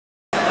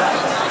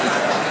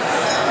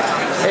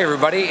Hey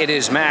everybody, it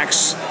is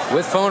Max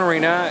with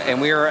PhoneArena,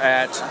 and we are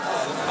at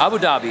Abu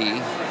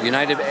Dhabi,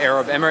 United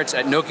Arab Emirates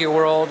at Nokia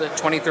World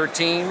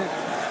 2013,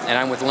 and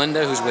I'm with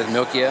Linda, who's with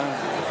Nokia,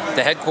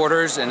 the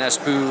headquarters in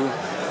Espoo,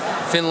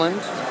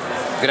 Finland.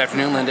 Good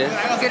afternoon, Linda.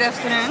 Good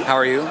afternoon. How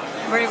are you?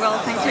 Very well,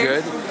 thank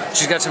you. Good.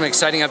 She's got some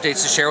exciting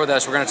updates to share with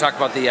us. We're going to talk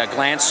about the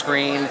glance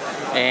screen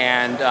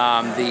and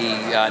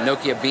the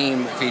Nokia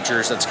Beam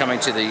features that's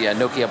coming to the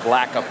Nokia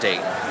Black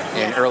update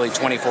in early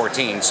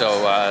 2014.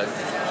 So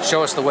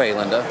show us the way,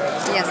 Linda.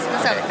 Yes,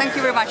 so thank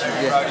you very much.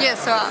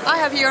 Yes, so I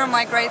have here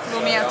my great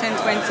Lumia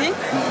 1020,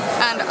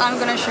 and I'm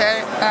going to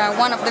share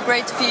one of the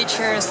great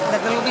features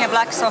that the Lumia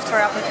Black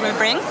software update will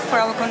bring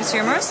for our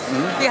consumers.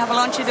 We have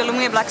launched the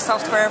Lumia Black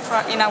software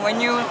in our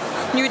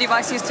new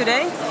devices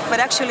today,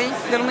 but actually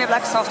the Lumia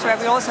Black software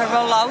will also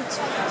roll out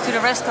to the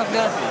rest of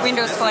the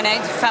Windows Phone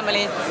 8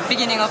 family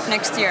beginning of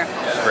next year.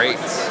 Great.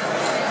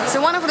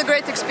 So one of the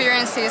great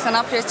experiences and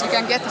updates you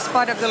can get as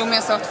part of the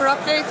Lumia software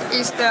update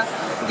is the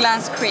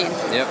glance screen.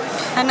 Yep.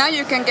 And now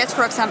you can get,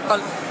 for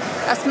example,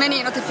 as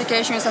many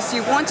notifications as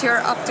you want here,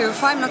 up to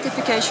 5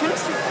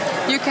 notifications.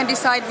 You can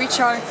decide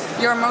which are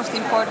your most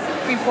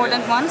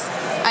important ones,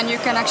 and you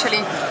can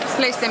actually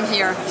place them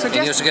here. So and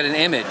you also get an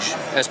image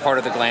as part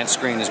of the glance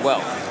screen as well.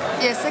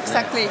 Yes,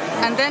 exactly.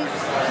 And then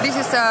this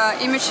is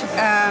image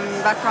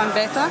background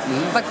data,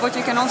 but what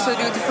you can also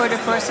do to further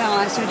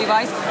personalize your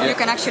device, you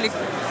can actually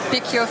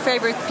pick your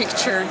favorite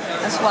picture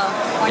as well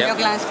on your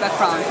glance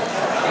background.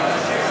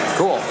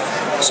 Cool.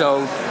 So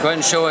go ahead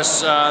and show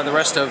us the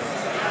rest of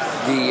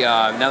the,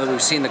 now that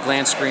we've seen the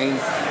glance screen,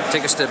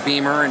 take us to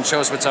Beamer and show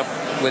us what's up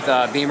with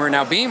Beamer.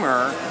 Now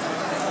Beamer,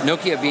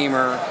 Nokia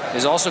Beamer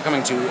is also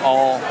coming to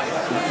all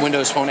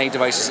Windows Phone 8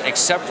 devices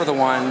except for the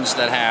ones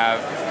that have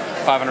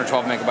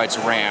 512 megabytes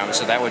of RAM.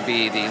 So that would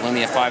be the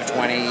Lumia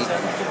 520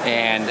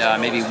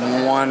 and maybe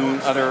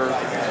one other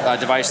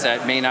device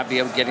that may not be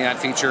able getting that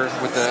feature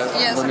with the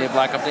Lumia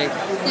Black update?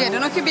 Yeah, the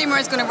Nokia Beamer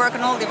is going to work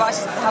on all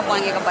devices that have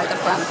 1 gigabyte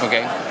of RAM.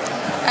 Okay.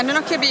 And the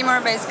Nokia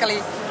Beamer basically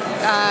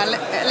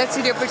lets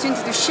you the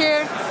opportunity to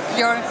share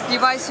your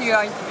device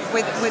UI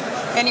with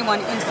anyone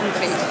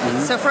instantly.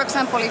 So for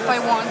example, if I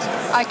want,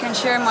 I can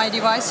share my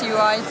device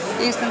UI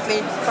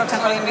instantly, for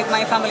example, with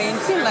my family in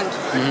Finland.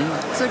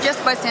 So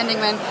just by sending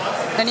them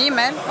an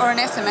email or an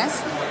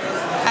SMS,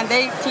 and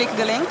they click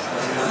the link,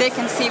 they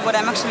can see what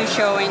I'm actually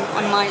showing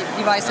on my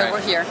device over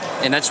here.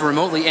 And that's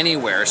remotely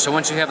anywhere. So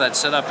once you have that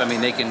set up, I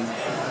mean,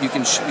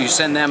 you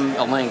send them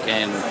a link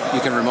and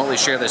you can remotely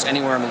share this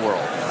anywhere in the world.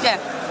 Yeah,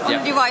 on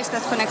a device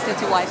that's connected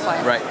to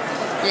Wi-Fi. Right.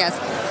 Yes.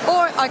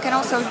 Or I can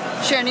also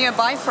share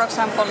nearby, for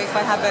example, if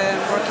I have a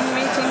working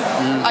meeting,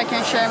 I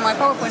can share my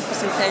PowerPoint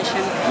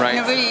presentation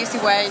in a really easy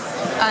way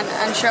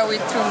and show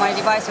it through my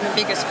device on a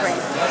bigger screen.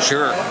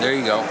 Sure, there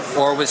you go.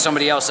 Or with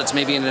somebody else that's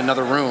maybe in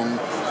another room.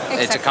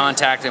 Exactly. It's a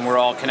contact and we're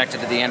all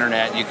connected to the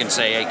internet. You can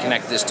say, hey,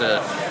 connect this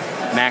to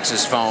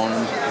Max's phone,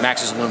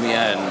 Max's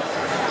Lumia, and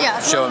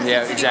show them,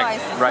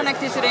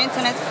 connected to the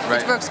internet,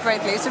 it works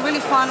greatly. It's a really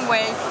fun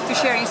way to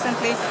share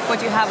instantly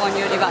what you have on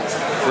your device.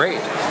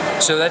 Great.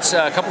 So that's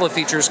a couple of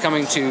features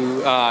coming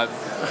to the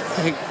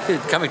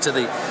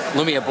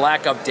Lumia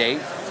Black update.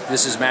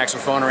 This is Max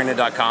with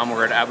PhoneArena.com.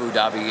 We're at Abu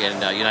Dhabi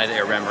in United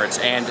Arab Emirates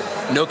and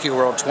Nokia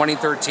World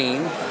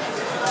 2013.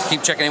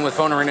 Keep checking in with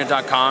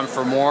PhoneArena.com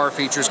for more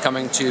features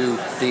coming to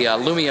the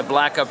Lumia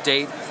Black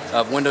update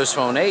of Windows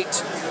Phone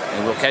 8.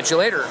 And we'll catch you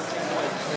later.